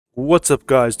What's up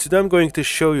guys, today I'm going to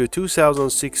show you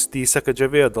 2006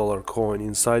 Sacagawea Dollar coin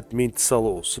inside mint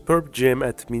salo, superb gem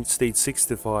at mint state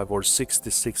 65 or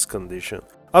 66 condition.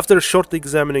 After shortly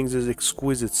examining this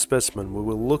exquisite specimen, we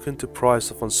will look into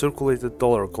price of uncirculated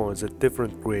dollar coins at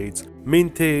different grades,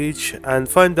 mintage, and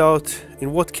find out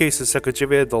in what cases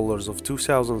Sacagawea dollars of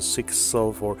 2006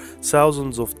 sell for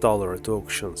thousands of dollars at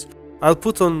auctions. I'll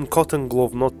put on cotton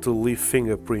glove not to leave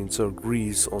fingerprints or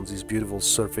grease on these beautiful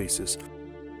surfaces.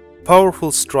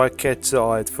 Powerful strike catches the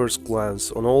eye at first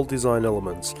glance on all design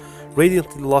elements.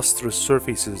 Radiantly lustrous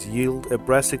surfaces yield a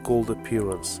brassy gold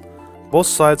appearance. Both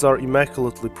sides are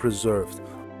immaculately preserved.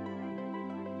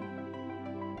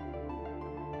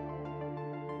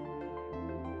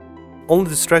 Only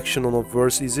distraction on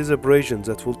obverse is these abrasions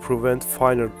that will prevent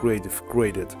finer grade if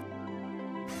graded.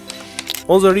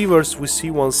 On the reverse we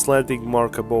see one slanting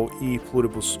mark above E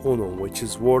pluribus unum, which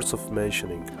is worth of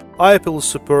mentioning. Eye appeal is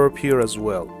superb here as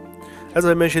well. As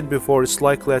I mentioned before, it's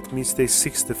likely at mint state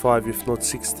 65 if not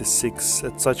 66.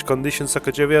 At such conditions,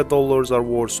 Sacagawea dollars are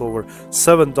worth over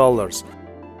 $7.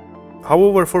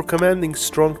 However, for commanding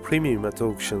strong premium at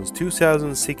auctions,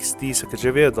 2006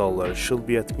 Sacagawea dollar should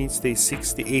be at mint state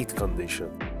 68 condition.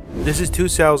 This is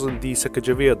 2000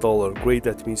 Sacagawea dollar grade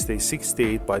at mint state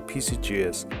 68 by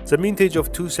PCGS. The mintage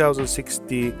of 2006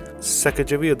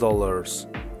 Sacagawea dollars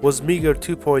was meager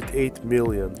 2.8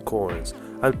 million coins,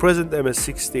 and present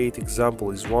MS68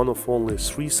 example is one of only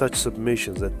 3 such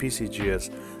submissions at PCGS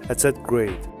at that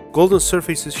grade. Golden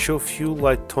surfaces show few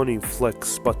light toning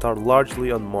flecks but are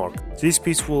largely unmarked. This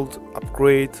piece would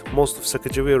upgrade most of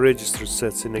Sacagawea registered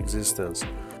sets in existence.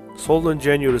 Sold on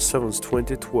January 7,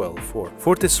 2012 for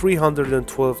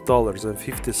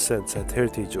 $4,312.50 at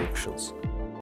Heritage Auctions.